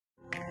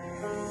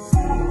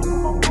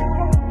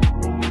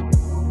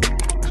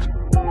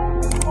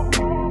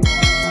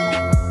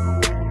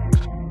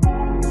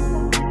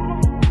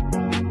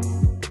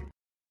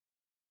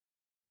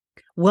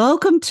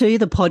Welcome to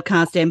the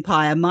podcast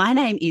Empire. My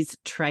name is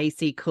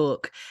Tracy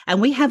Cook,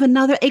 and we have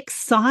another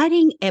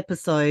exciting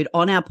episode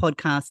on our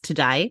podcast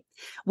today.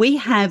 We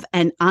have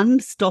an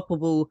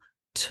unstoppable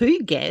two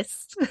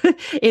guests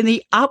in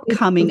the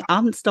upcoming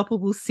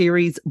Unstoppable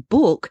series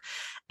book,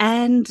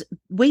 and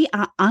we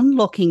are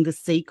unlocking the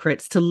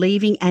secrets to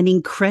leaving an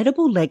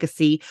incredible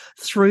legacy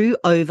through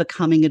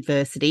overcoming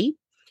adversity.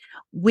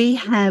 We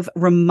have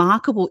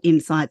remarkable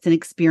insights and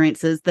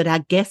experiences that our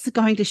guests are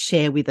going to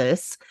share with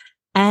us.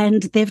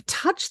 And they've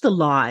touched the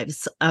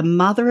lives, a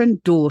mother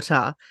and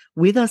daughter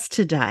with us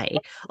today,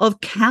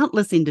 of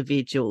countless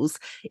individuals,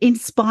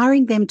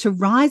 inspiring them to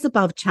rise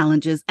above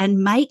challenges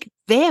and make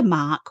their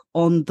mark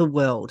on the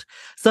world.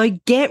 So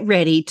get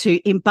ready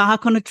to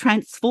embark on a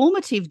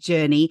transformative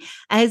journey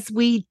as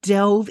we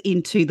delve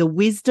into the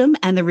wisdom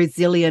and the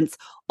resilience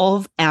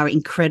of our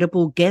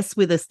incredible guests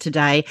with us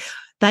today.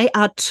 They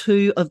are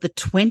two of the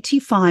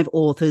 25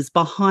 authors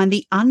behind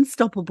the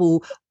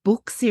Unstoppable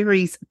Book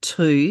Series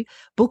 2.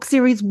 Book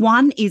Series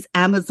 1 is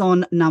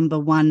Amazon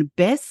 #1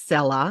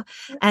 bestseller,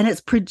 and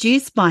it's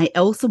produced by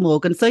Elsa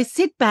Morgan. So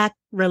sit back,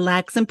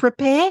 relax, and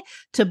prepare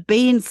to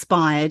be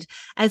inspired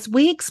as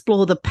we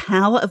explore the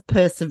power of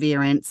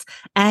perseverance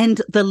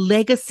and the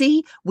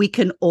legacy we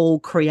can all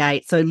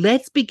create. So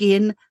let's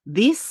begin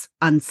this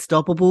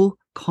unstoppable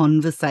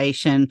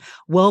conversation.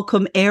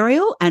 Welcome,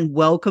 Ariel, and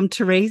welcome,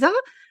 Theresa.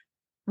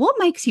 What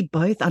makes you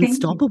both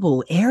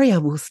unstoppable?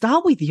 Ariel, we'll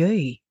start with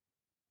you.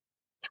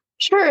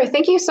 Sure.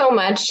 Thank you so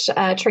much,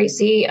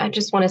 Tracy. I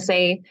just want to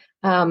say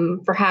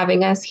for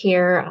having us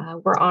here.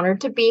 We're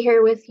honored to be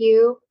here with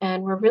you,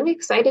 and we're really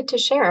excited to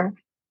share.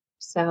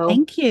 So,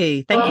 thank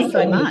you. Thank you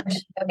so much.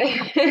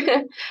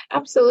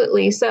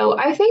 Absolutely. So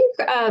I think,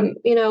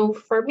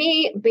 for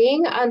me,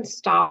 being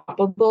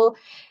unstoppable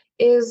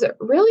is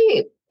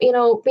really,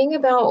 being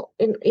about,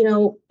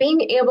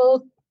 being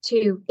able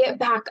to get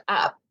back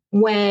up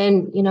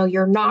when,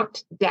 you're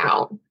knocked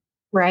down,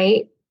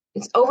 right?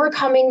 It's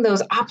overcoming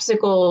those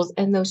obstacles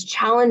and those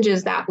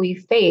challenges that we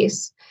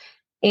face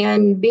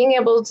and being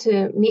able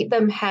to meet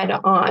them head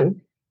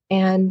on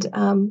and,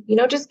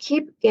 just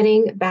keep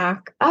getting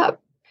back up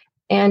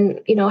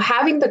and,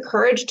 having the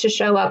courage to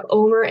show up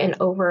over and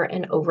over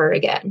and over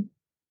again.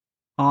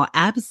 Oh,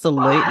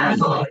 absolutely.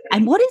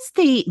 And what is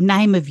the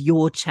name of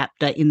your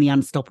chapter in the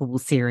Unstoppable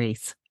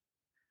series?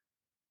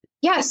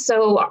 Yes.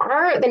 So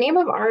the name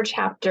of our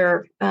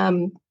chapter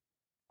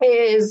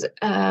is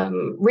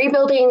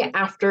Rebuilding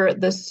After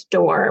the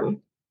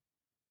Storm.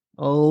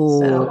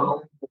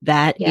 Oh,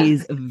 that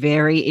is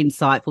very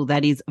insightful.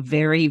 That is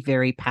very,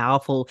 very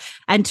powerful.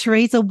 And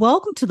Theresa,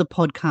 welcome to the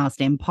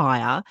podcast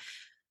Empire.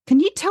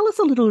 Can you tell us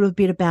a little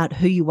bit about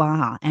who you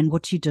are and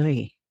what you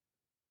do?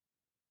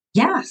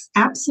 Yes,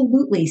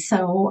 absolutely.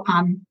 So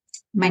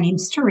my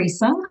name's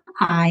Theresa.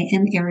 I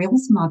am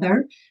Ariel's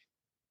mother.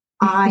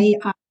 I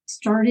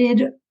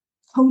started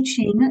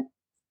coaching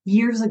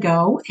years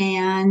ago,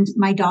 and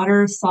my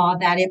daughter saw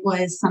that it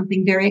was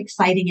something very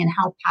exciting and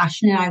how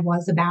passionate I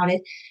was about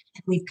it.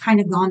 And we've kind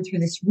of gone through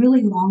this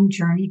really long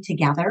journey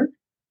together.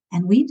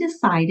 And we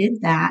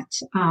decided that,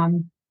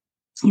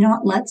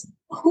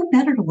 who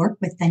better to work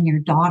with than your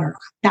daughter?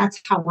 That's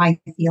how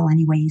I feel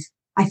anyways.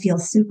 I feel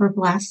super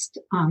blessed.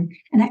 And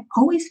I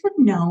always have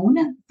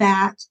known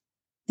that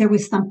there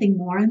was something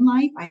more in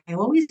life. I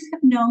always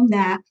have known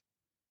that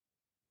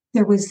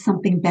there was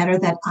something better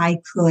that I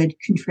could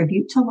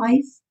contribute to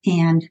life,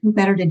 and who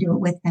better to do it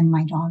with than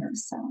my daughter.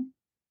 So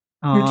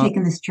we're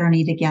taking this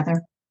journey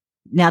together.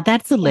 Now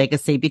that's a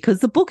legacy, because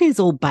the book is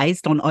all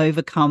based on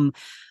overcome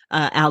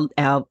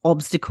our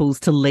obstacles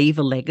to leave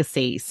a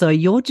legacy. So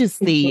you're just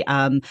the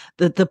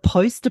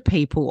poster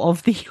people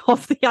of the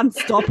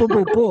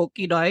Unstoppable book.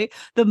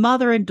 The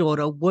mother and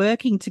daughter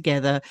working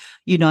together.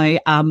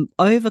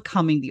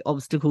 Overcoming the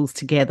obstacles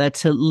together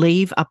to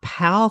leave a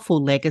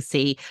powerful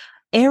legacy.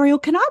 Ariel,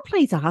 can I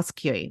please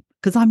ask you,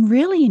 because I'm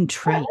really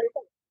intrigued,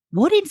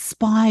 what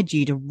inspired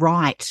you to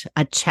write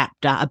a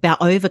chapter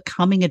about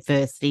overcoming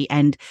adversity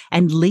and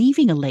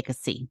leaving a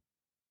legacy?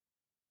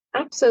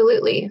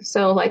 Absolutely.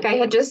 So like I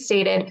had just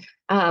stated,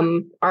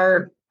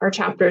 our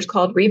chapter is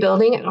called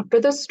Rebuilding After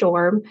the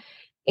Storm.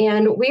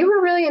 And we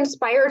were really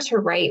inspired to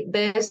write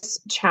this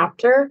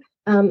chapter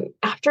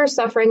after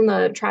suffering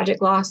the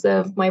tragic loss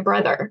of my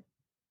brother.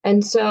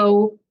 And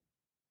so,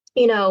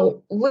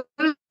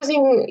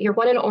 losing your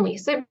one and only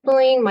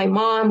sibling, my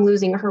mom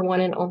losing her one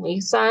and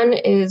only son,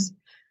 is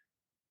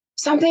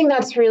something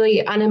that's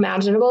really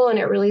unimaginable. And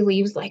it really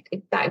leaves like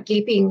that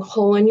gaping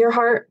hole in your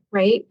heart,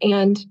 right?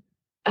 And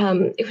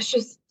it was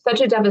just such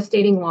a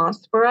devastating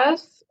loss for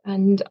us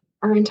and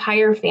our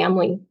entire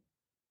family.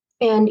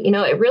 And,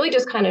 it really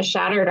just kind of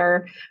shattered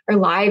our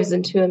lives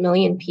into a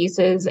million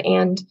pieces.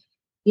 And,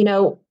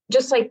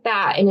 just like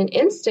that, in an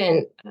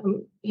instant,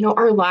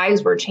 our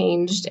lives were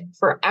changed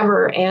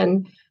forever.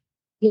 And,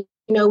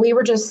 we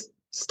were just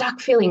stuck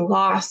feeling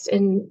lost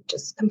and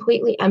just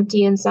completely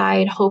empty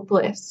inside,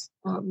 hopeless.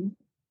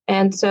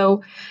 And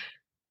so,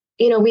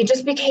 we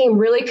just became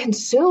really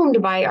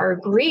consumed by our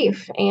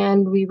grief,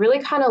 and we really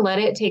kind of let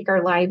it take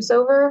our lives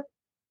over.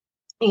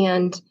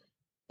 And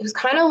it was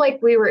kind of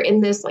like we were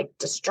in this like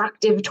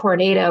destructive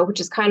tornado, which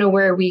is kind of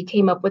where we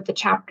came up with the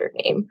chapter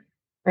name,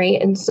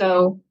 right? And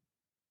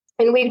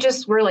we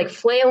just were like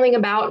flailing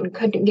about and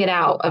couldn't get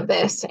out of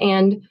this,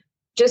 and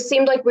just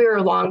seemed like we were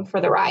along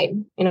for the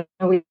ride.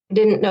 We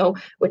didn't know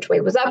which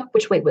way was up,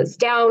 which way was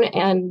down,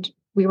 and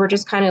we were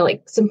just kind of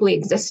like simply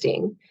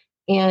existing.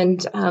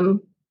 And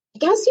I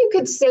guess you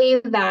could say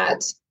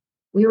that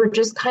we were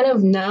just kind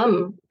of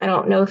numb. I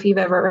don't know if you've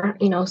ever,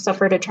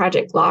 suffered a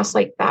tragic loss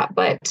like that,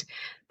 but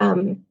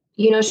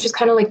it's just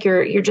kind of like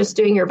you're just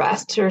doing your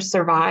best to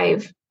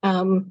survive.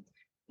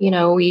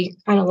 We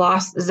kind of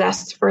lost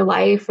zest for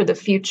life, for the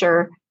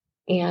future.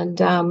 And,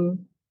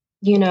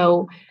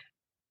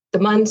 the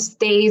months,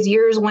 days,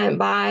 years went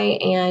by,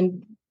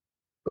 and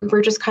we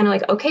were just kind of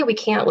like, okay, we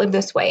can't live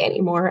this way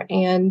anymore.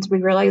 And we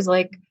realized,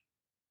 like,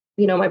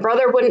 my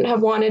brother wouldn't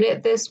have wanted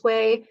it this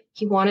way.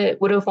 He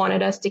would have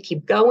wanted us to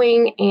keep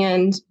going.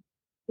 And,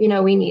 we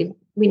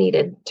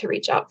needed to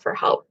reach out for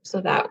help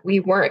so that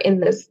we weren't in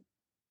this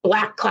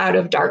black cloud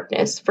of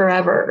darkness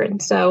forever. And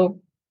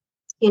so,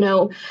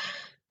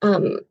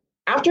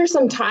 after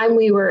some time,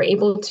 we were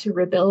able to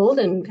rebuild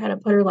and kind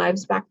of put our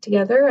lives back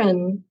together.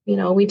 And,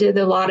 we did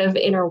a lot of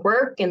inner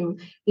work and,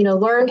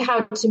 learned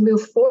how to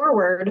move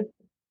forward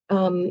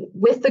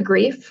with the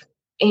grief,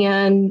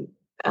 and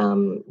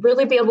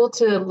really be able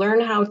to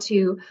learn how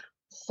to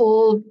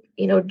hold,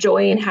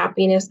 joy and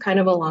happiness kind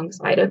of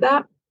alongside of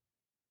that.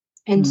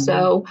 And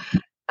so,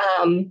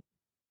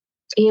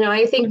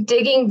 I think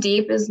digging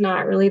deep is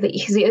not really the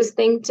easiest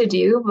thing to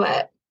do,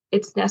 but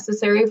it's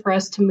necessary for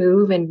us to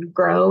move and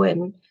grow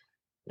and,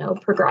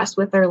 progress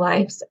with our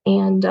lives.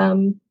 And,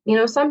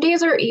 some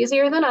days are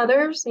easier than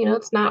others.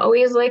 It's not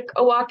always like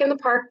a walk in the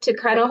park to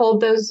kind of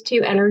hold those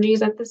two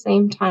energies at the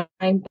same time.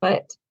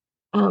 But,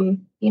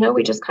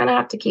 we just kind of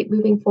have to keep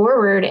moving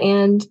forward.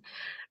 And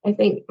I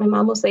think my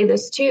mom will say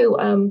this too.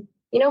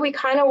 We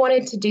kind of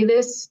wanted to do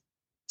this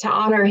to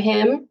honor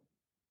him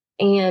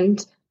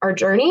and our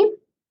journey.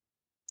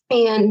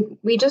 And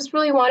we just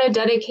really want to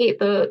dedicate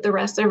the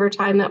rest of our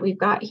time that we've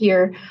got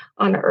here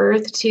on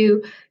earth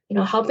to,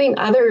 helping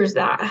others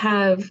that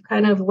have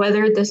kind of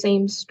weathered the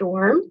same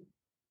storm.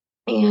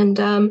 And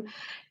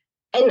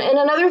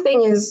another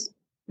thing is,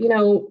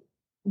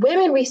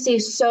 women, we see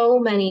so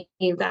many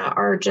that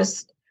are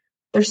just,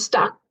 they're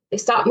stuck. They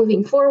stop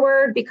moving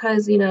forward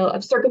because,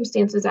 of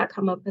circumstances that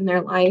come up in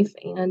their life.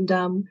 And,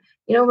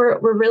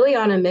 we're really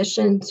on a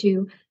mission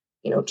to,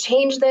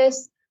 change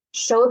this,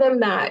 show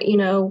them that,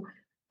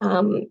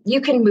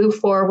 you can move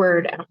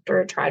forward after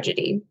a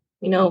tragedy.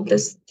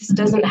 This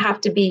doesn't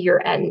have to be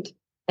your end.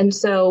 And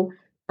so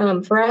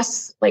for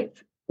us,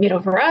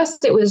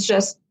 it was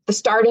just the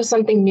start of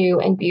something new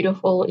and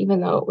beautiful,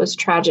 even though it was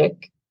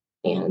tragic.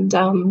 And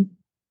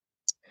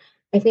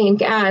I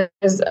think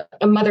as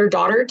a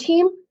mother-daughter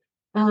team,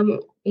 we're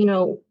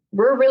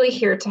really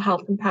here to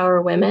help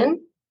empower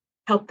women,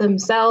 help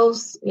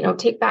themselves,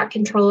 take back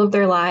control of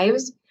their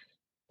lives.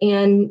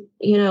 And,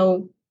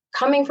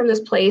 coming from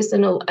this place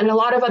and a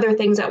lot of other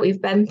things that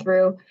we've been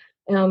through,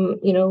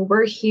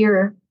 we're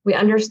here. We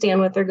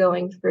understand what they're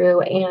going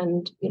through,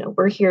 and,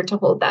 we're here to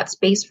hold that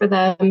space for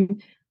them,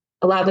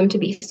 allow them to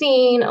be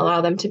seen,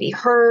 allow them to be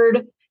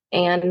heard,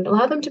 and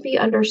allow them to be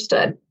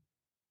understood.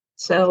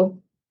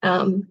 So,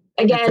 again,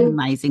 that's an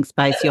amazing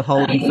space you're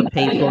holding for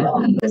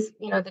people. This,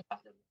 the death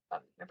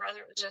of my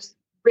brother was just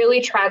really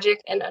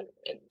tragic and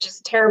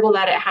just terrible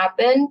that it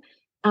happened.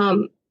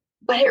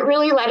 But it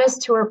really led us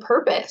to our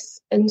purpose.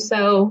 And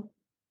so,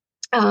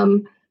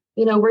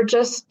 we're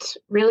just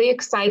really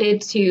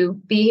excited to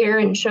be here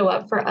and show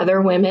up for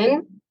other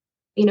women,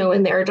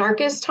 in their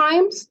darkest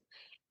times.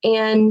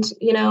 And,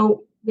 we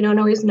don't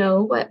always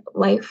know what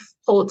life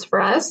holds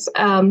for us.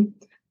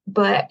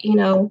 But,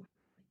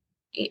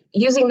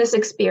 using this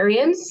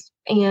experience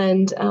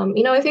and,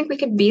 I think we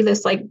could be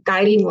this like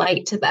guiding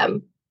light to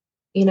them,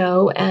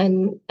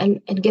 and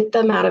get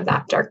them out of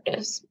that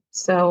darkness.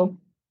 So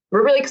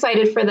we're really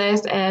excited for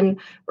this, and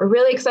we're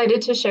really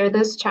excited to share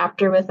this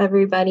chapter with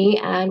everybody,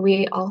 and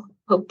we all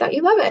hope that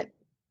you love it.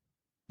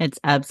 It's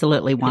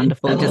absolutely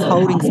wonderful. Just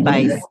holding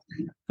space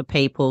for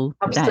people,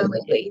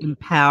 absolutely that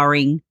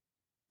empowering,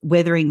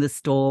 weathering the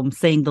storm,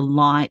 seeing the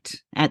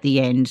light at the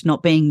end,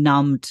 not being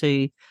numb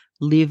to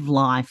live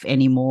life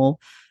anymore.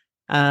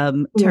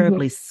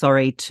 Terribly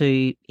sorry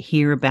to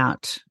hear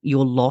about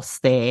your loss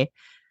there.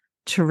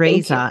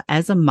 Theresa,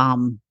 as a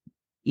mum,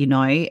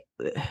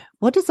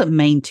 what does it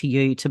mean to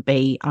you to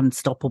be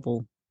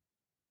unstoppable?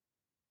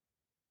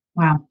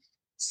 Wow.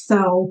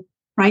 So,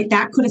 right,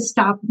 that could have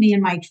stopped me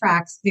in my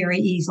tracks very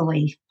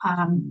easily.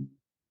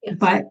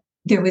 But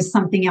there was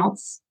something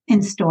else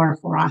in store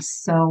for us.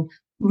 So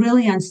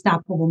really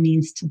unstoppable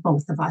means to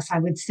both of us, I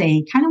would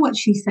say, kind of what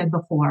she said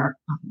before,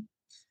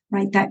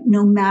 right, that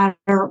no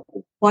matter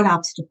what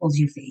obstacles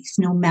you face,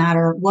 no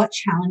matter what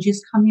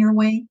challenges come your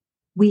way,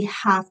 we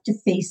have to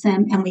face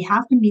them and we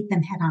have to meet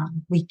them head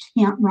on. We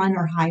can't run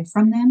or hide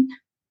from them.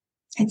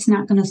 It's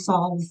not going to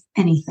solve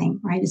anything,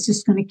 right? It's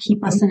just going to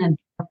keep us in a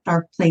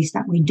dark place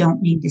that we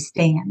don't need to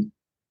stay in.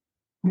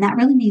 And that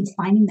really means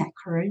finding that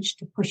courage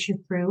to push you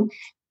through,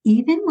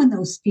 even when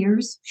those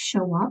fears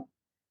show up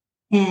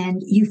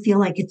and you feel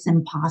like it's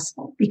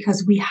impossible,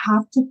 because we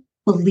have to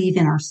believe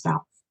in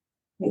ourselves.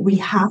 We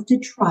have to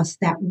trust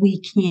that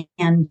we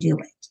can do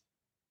it.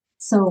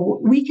 So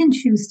we can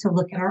choose to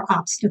look at our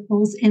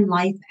obstacles in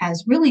life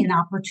as really an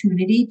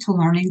opportunity to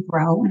learn and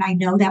grow. And I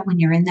know that when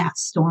you're in that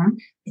storm,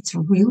 it's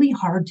really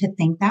hard to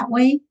think that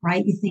way,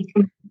 right? You think,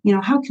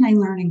 how can I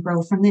learn and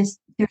grow from this?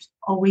 There's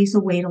always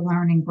a way to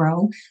learn and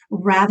grow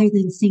rather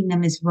than seeing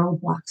them as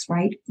roadblocks,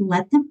 right?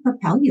 Let them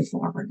propel you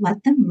forward.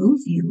 Let them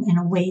move you in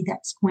a way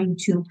that's going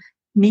to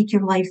make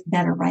your life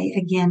better, right?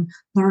 Again,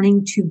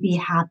 learning to be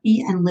happy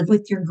and live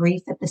with your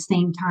grief at the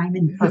same time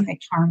in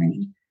perfect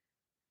harmony.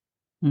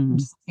 Some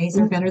days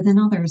are better than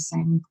others.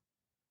 And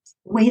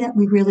the way that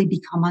we really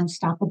become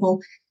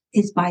unstoppable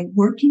is by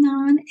working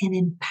on and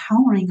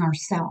empowering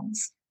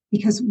ourselves.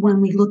 Because when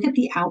we look at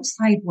the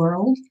outside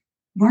world,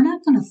 we're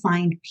not going to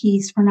find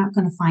peace. We're not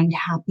going to find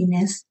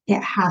happiness.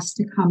 It has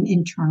to come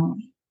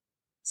internally.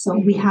 So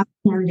we have to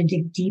learn to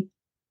dig deep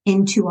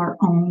into our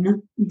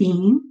own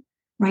being,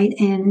 right?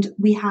 And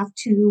we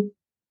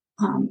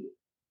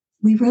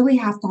really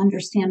have to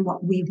understand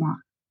what we want,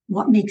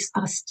 what makes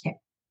us tick,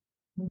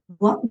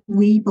 what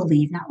we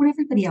believe, not what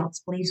everybody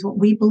else believes, what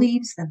we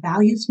believe, the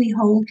values we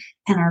hold,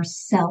 and our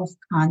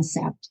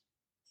self-concept.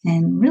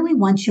 And really,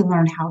 once you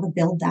learn how to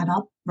build that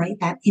up, right,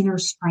 that inner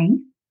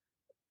strength,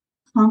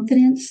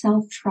 confidence,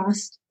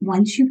 self-trust,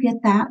 once you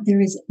get that, there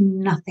is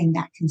nothing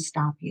that can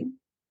stop you.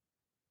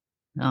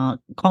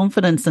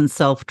 Confidence and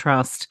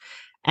self-trust.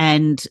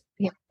 And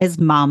as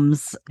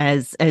mums,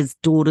 as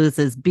daughters,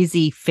 as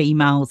busy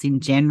females in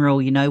general,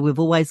 we've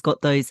always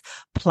got those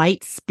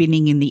plates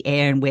spinning in the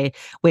air, and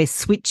we're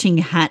switching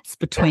hats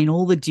between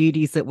all the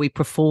duties that we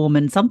perform.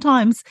 And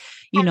sometimes,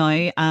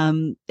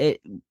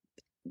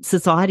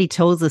 society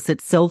tells us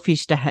it's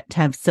selfish to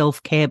have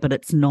self-care, but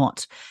it's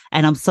not.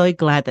 And I'm so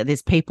glad that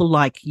there's people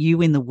like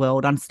you in the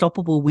world,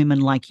 unstoppable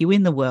women like you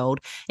in the world,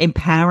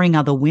 empowering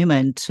other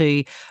women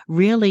to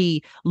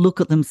really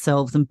look at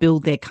themselves and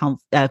build their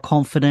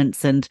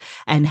confidence and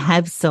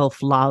have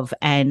self-love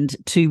and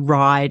to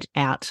ride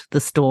out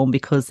the storm,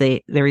 because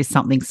there is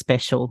something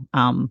special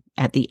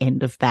at the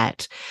end of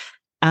that.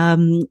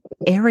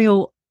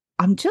 Ariel,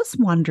 I'm just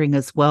wondering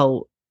as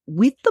well,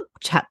 with the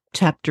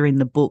chapter in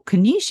the book,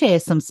 can you share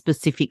some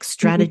specific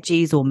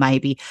strategies or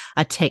maybe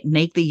a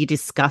technique that you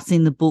discuss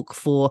in the book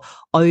for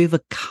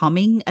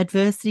overcoming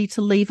adversity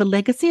to leave a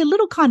legacy? A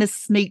little kind of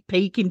sneak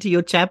peek into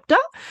your chapter?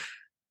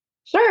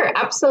 Sure,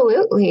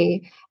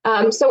 absolutely.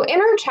 So in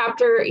our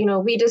chapter,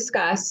 we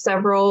discuss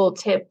several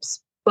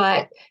tips,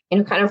 but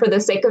kind of for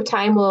the sake of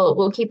time,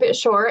 we'll keep it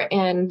short,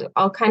 and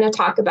I'll kind of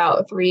talk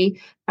about 3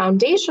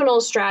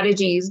 foundational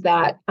strategies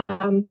that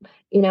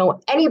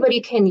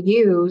anybody can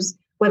use,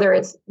 whether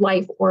it's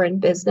life or in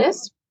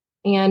business.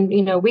 And,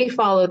 we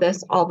follow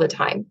this all the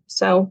time.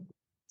 So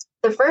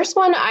the first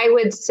one I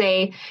would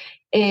say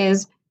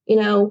is,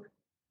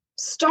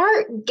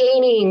 start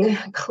gaining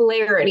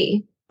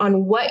clarity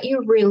on what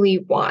you really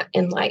want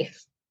in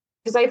life.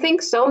 Because I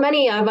think so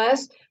many of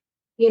us,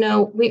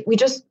 we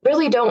just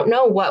really don't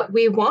know what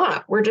we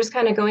want. We're just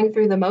kind of going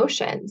through the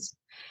motions.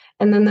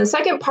 And then the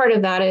second part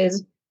of that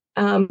is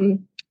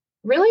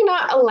really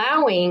not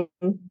allowing,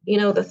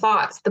 the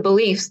thoughts, the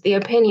beliefs, the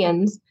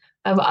opinions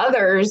of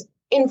others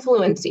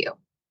influence you.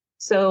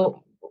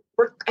 So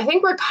I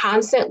think we're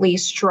constantly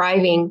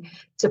striving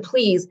to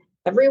please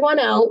everyone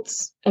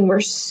else. And we're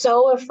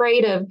so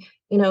afraid of,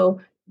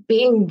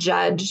 being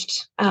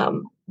judged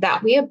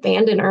that we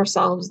abandon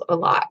ourselves a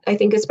lot. I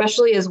think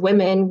especially as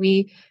women,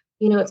 we,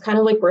 it's kind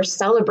of like we're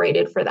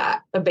celebrated for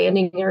that,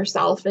 abandoning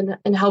yourself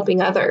and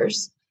helping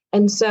others.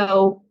 And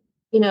so,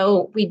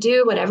 we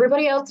do what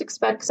everybody else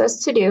expects us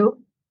to do.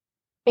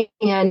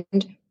 And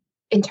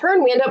in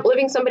turn, we end up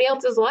living somebody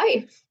else's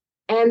life.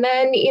 And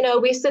then,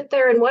 we sit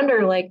there and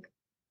wonder, like,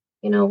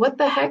 what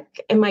the heck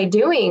am I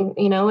doing?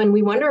 And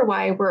we wonder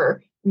why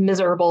we're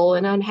miserable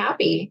and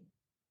unhappy.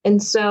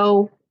 And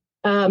so,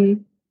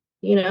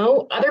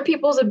 other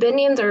people's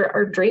opinions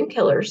are dream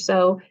killers.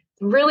 So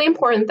it's really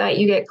important that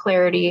you get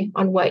clarity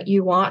on what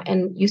you want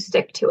and you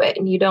stick to it,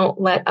 and you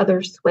don't let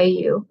others sway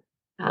you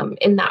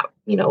in that,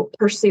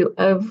 pursuit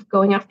of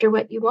going after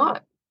what you want.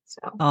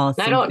 So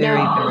I don't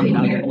very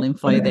valuable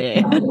info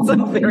there.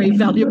 Some very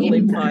valuable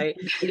info.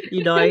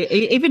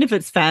 Even if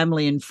it's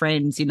family and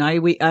friends,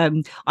 we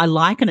I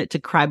liken it to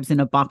crabs in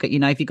a bucket.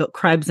 If you've got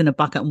crabs in a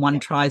bucket and one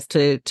tries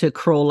to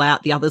crawl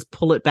out, the others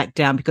pull it back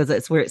down because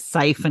that's where it's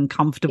safe and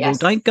comfortable. Yes.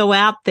 Don't go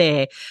out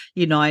there,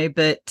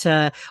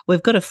 but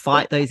we've got to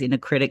fight those inner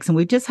critics, and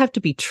we just have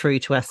to be true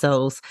to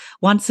ourselves.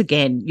 Once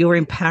again, you're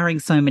empowering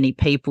so many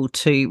people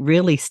to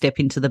really step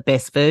into the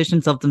best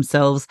versions of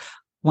themselves,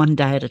 one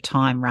day at a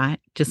time, right?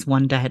 Just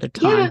one day at a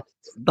time. Yeah.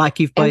 Like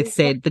you've both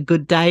said, the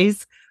good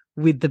days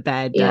with the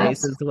bad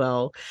days as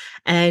well.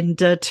 And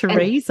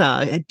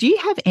Theresa, do you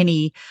have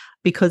any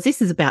because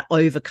this is about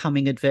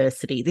overcoming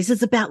adversity. This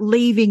is about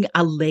leaving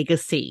a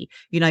legacy,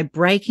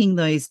 breaking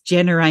those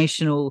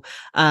generational,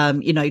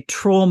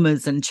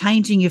 traumas and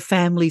changing your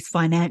family's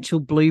financial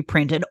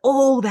blueprint and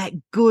all that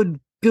good,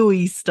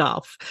 gooey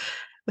stuff.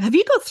 Have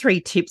you got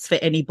 3 tips for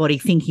anybody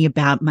thinking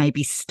about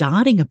maybe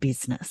starting a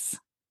business?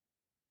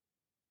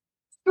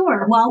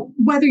 Sure. Well,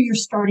 whether you're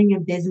starting a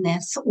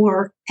business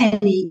or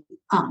any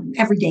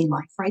everyday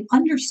life, right?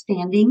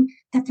 Understanding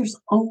that there's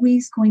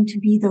always going to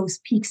be those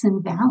peaks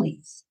and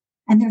valleys.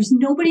 And there's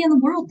nobody in the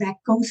world that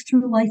goes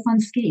through life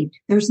unscathed.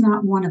 There's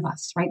not one of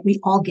us, right? We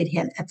all get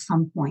hit at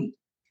some point.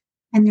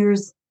 And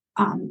there's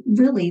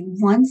really,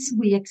 once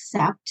we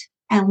accept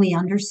and we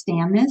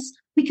understand this,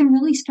 we can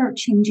really start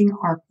changing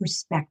our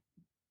perspective.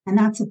 And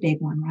that's a big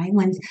one, right?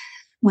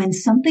 When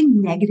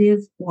something negative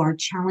or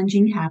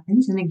challenging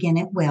happens, and again,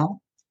 it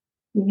will,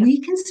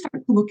 we can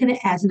start to look at it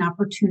as an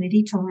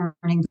opportunity to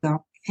learn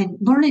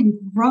and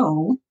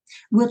grow,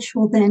 which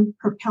will then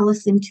propel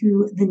us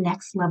into the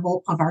next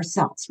level of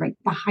ourselves, right?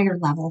 The higher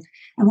level.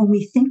 And when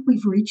we think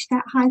we've reached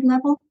that high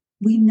level,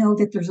 we know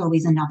that there's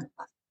always another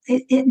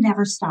level. It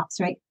never stops,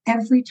 right?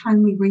 Every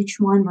time we reach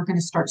one, we're going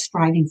to start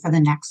striving for the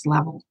next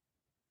level,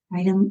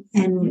 right?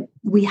 And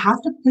we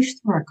have to push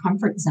through our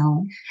comfort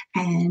zone.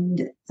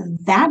 And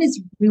that is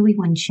really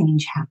when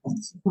change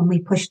happens, when we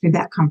push through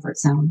that comfort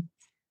zone.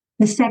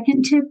 The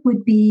second tip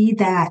would be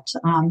that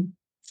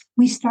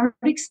we start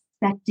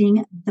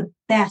expecting the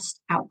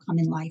best outcome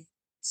in life.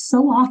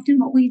 So often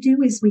what we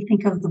do is we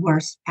think of the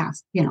worst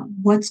as,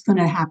 what's going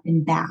to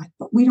happen bad,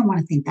 but we don't want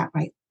to think that,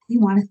 right? We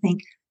want to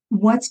think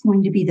what's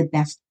going to be the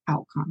best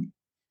outcome.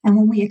 And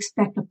when we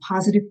expect a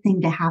positive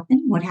thing to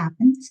happen, what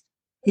happens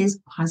is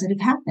positive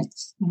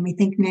happens. When we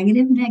think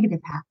negative, negative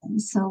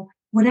happens. So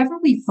whatever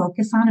we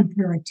focus on and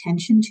pay our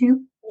attention to,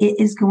 it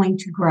is going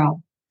to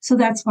grow. So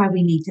that's why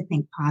we need to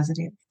think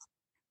positive.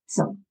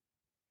 So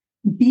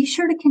be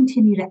sure to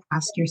continue to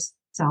ask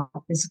yourself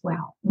as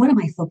well, what am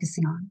I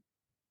focusing on,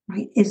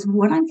 right? Is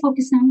what I'm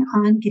focusing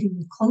on getting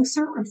me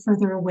closer or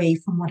further away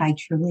from what I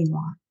truly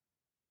want?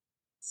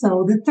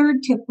 So the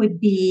third tip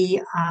would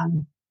be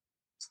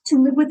to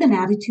live with an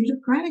attitude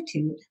of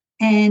gratitude.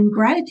 And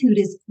gratitude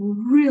is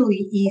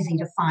really easy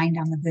to find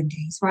on the good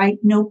days, right?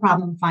 No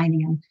problem finding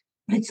them.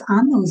 But it's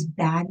on those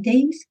bad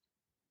days.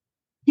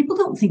 People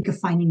don't think of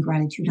finding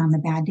gratitude on the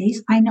bad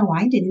days. I know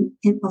I didn't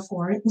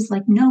before. It was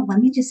like, no, let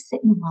me just sit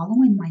and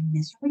wallow in my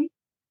misery.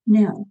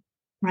 No,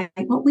 right?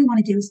 What we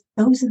want to do is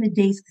those are the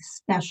days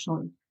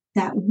especially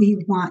that we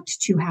want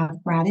to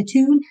have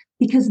gratitude,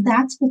 because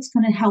that's what's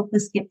going to help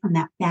us get from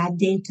that bad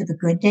day to the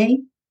good day,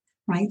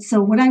 right?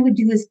 So what I would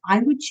do is I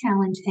would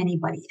challenge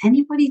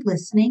anybody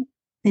listening,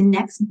 the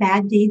next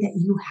bad day that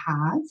you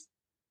have,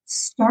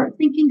 start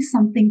thinking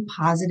something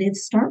positive,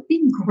 start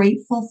being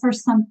grateful for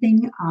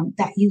something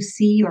that you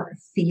see or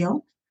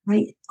feel,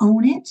 right?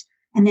 Own it.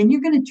 And then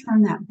you're going to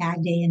turn that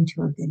bad day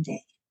into a good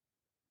day.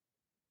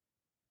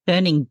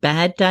 Turning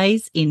bad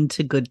days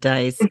into good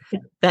days.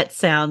 That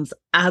sounds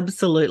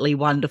absolutely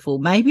wonderful.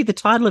 Maybe the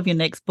title of your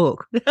next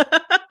book.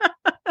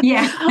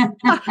 Yeah.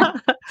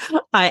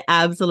 I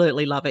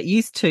absolutely love it.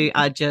 You two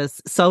are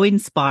just so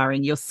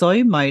inspiring. You're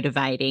so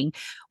motivating.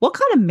 What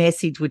kind of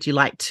message would you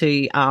like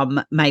to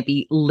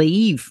maybe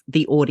leave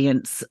the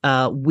audience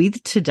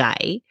with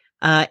today?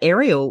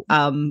 Ariel,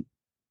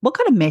 what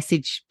kind of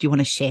message do you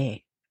want to share?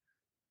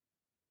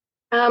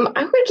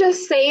 I would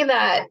just say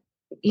that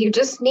you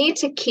just need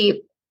to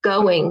keep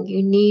going.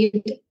 You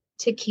need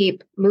to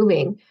keep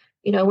moving.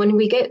 When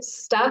we get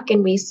stuck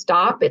and we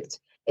stop, it's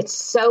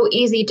so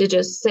easy to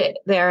just sit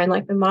there and,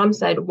 like my mom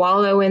said,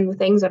 wallow in the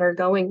things that are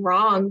going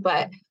wrong.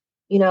 But,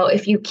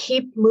 if you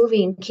keep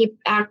moving, keep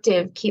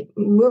active, keep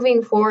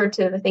moving forward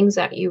to the things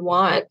that you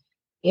want,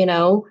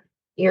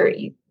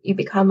 you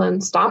become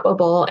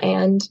unstoppable.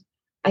 And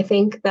I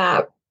think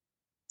that,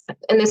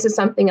 and this is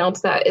something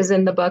else that is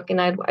in the book,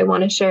 and I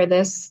want to share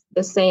this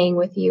saying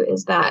with you,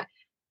 is that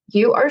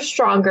you are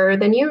stronger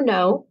than you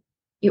know,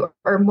 you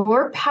are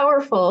more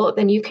powerful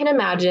than you can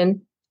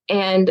imagine,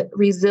 and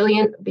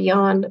resilient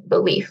beyond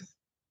belief.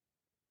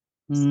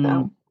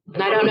 So,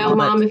 and I don't know,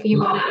 Mom, if you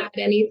want to add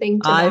anything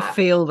to that. I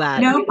feel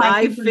that. Nope,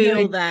 I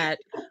feel that.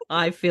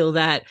 I feel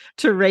that.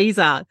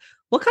 Theresa,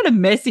 what kind of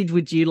message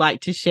would you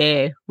like to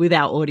share with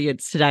our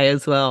audience today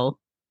as well?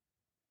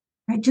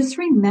 I just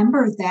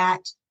remember that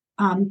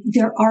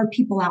there are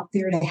people out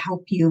there to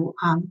help you.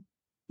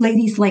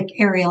 Ladies like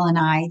Ariel and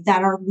I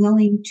that are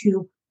willing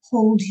to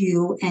hold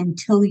you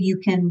until you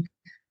can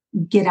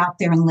get out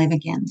there and live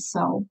again.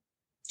 So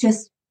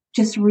just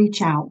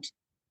reach out.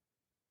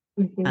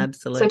 Mm-hmm.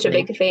 Absolutely. Such a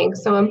big thing.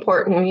 So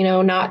important,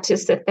 not to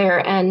sit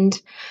there and,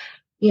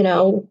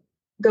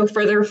 go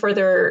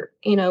further,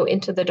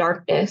 into the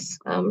darkness,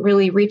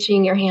 really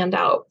reaching your hand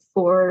out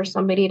for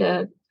somebody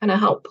to kind of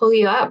help pull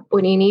you up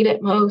when you need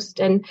it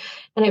most. And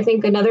I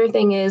think another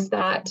thing is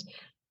that,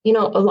 a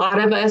lot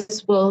of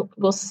us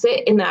will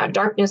sit in that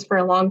darkness for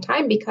a long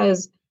time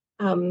because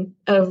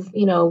of,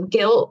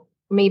 guilt,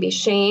 maybe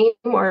shame,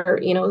 or,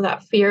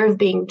 that fear of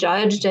being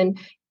judged. And,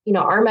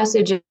 our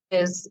message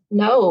is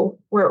no,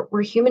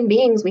 we're human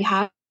beings. We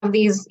have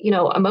these,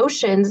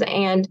 emotions,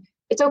 and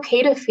it's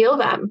okay to feel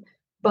them.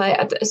 But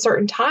at a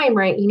certain time,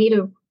 right, you need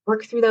to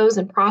work through those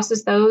and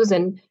process those.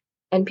 And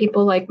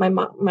people like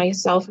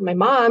myself and my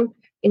mom,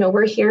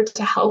 we're here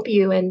to help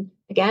you and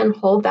again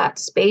hold that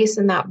space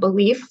and that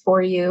belief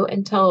for you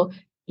until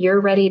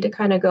you're ready to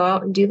kind of go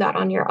out and do that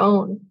on your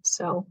own.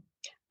 So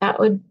that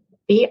would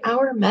be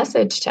our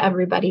message to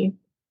everybody.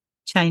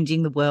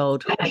 Changing the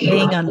world,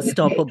 being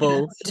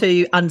unstoppable,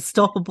 to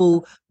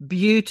unstoppable,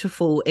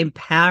 beautiful,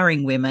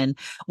 empowering women.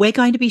 We're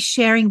going to be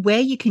sharing where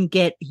you can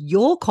get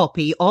your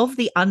copy of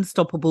the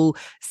Unstoppable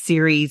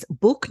series,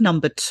 book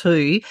number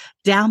 2,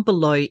 down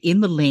below in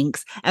the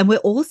links. And we're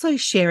also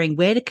sharing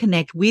where to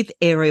connect with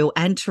Ariel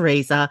and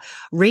Theresa.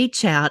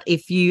 Reach out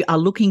if you are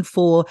looking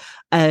for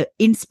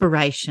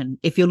inspiration,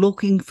 if you're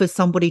looking for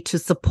somebody to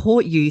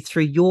support you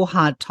through your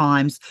hard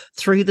times,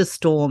 through the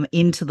storm,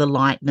 into the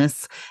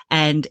lightness.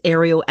 And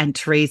Ariel and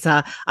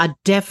Theresa are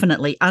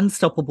definitely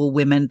unstoppable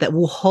women that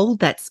will hold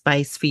that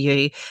space for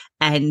you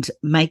and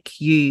make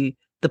you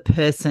the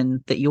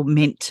person that you're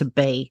meant to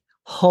be,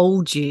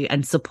 hold you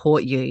and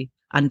support you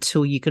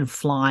until you can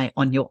fly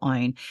on your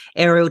own.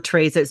 Ariel,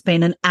 Theresa, it's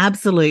been an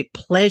absolute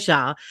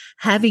pleasure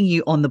having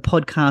you on the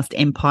podcast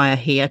Empire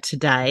here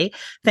today.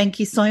 Thank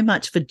you so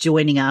much for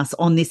joining us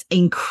on this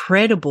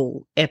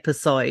incredible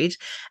episode.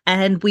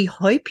 And we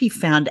hope you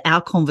found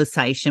our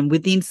conversation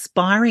with the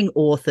inspiring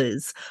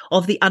authors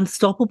of the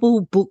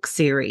Unstoppable book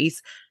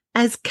series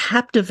as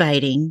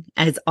captivating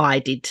as I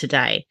did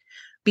today,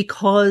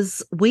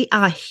 because we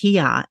are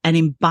here and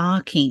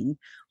embarking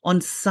on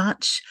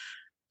such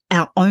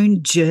our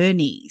own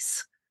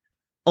journeys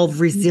of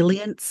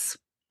resilience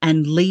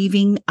and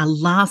leaving a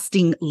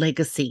lasting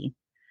legacy.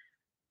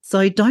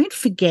 So don't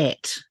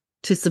forget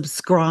to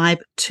subscribe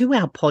to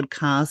our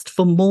podcast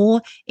for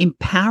more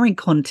empowering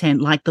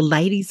content like the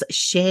ladies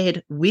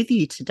shared with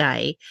you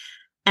today.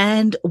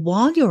 And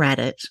while you're at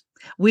it,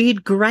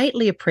 we'd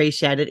greatly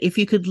appreciate it if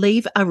you could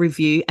leave a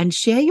review and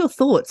share your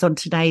thoughts on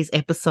today's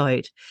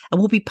episode. And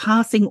we'll be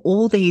passing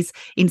all these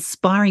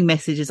inspiring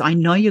messages I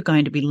know you're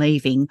going to be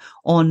leaving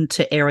on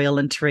to Ariel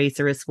and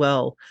Theresa as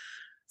well.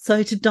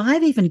 So to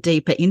dive even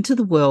deeper into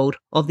the world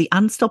of the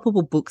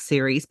Unstoppable book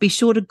series, be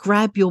sure to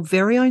grab your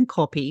very own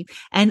copy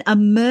and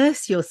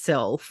immerse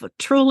yourself,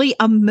 truly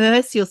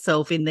immerse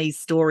yourself in these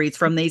stories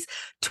from these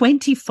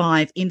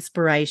 25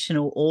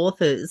 inspirational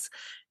authors.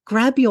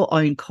 Grab your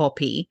own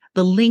copy.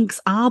 The links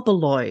are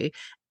below,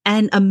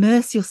 and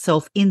immerse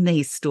yourself in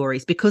these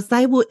stories because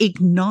they will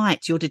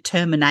ignite your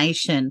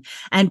determination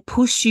and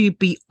push you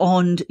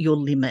beyond your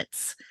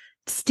limits.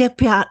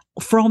 Step out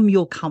from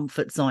your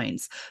comfort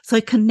zones.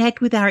 So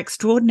connect with our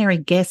extraordinary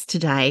guests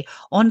today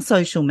on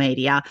social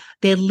media.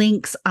 Their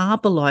links are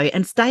below,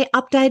 and stay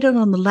updated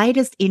on the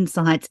latest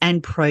insights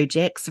and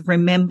projects.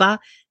 Remember,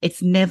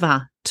 it's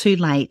never too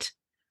late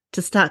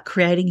to start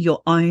creating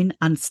your own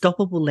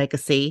unstoppable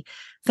legacy.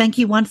 Thank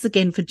you once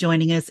again for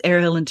joining us,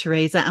 Ariel and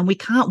Theresa, and we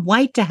can't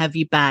wait to have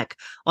you back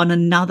on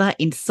another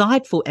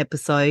insightful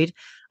episode.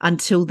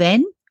 Until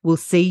then, we'll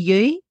see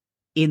you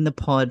in the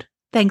pod.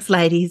 Thanks,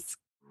 ladies.